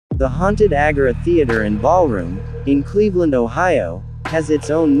The haunted Agora Theater and Ballroom, in Cleveland, Ohio, has its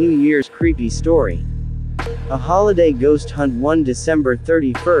own New Year's creepy story. A holiday ghost hunt one December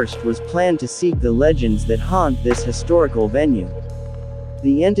 31st was planned to seek the legends that haunt this historical venue.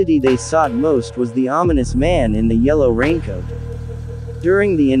 The entity they sought most was the ominous man in the yellow raincoat.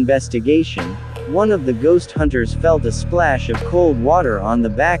 During the investigation, one of the ghost hunters felt a splash of cold water on the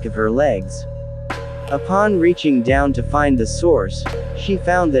back of her legs. Upon reaching down to find the source, she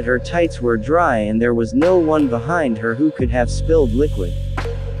found that her tights were dry and there was no one behind her who could have spilled liquid.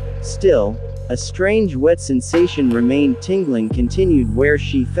 Still, a strange wet sensation remained. Tingling continued where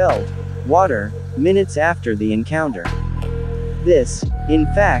she felt water minutes after the encounter. This, in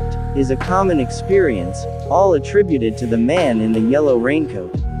fact, is a common experience, all attributed to the man in the yellow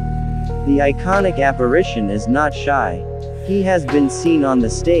raincoat. The iconic apparition is not shy. He has been seen on the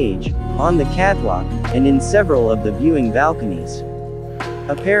stage, on the catwalk, and in several of the viewing balconies.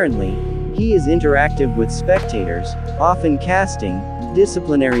 Apparently, he is interactive with spectators, often casting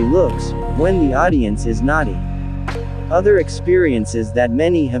disciplinary looks when the audience is naughty. Other experiences that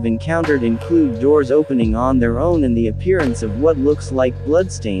many have encountered include doors opening on their own and the appearance of what looks like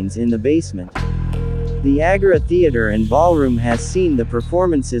bloodstains in the basement. The Agora Theater and Ballroom has seen the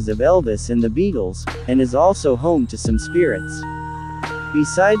performances of Elvis and the Beatles, and is also home to some spirits.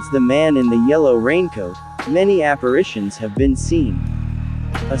 Besides the man in the yellow raincoat, many apparitions have been seen.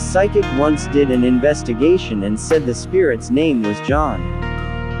 A psychic once did an investigation and said the spirit's name was John.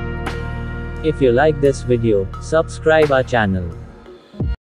 If you like this video, subscribe our channel.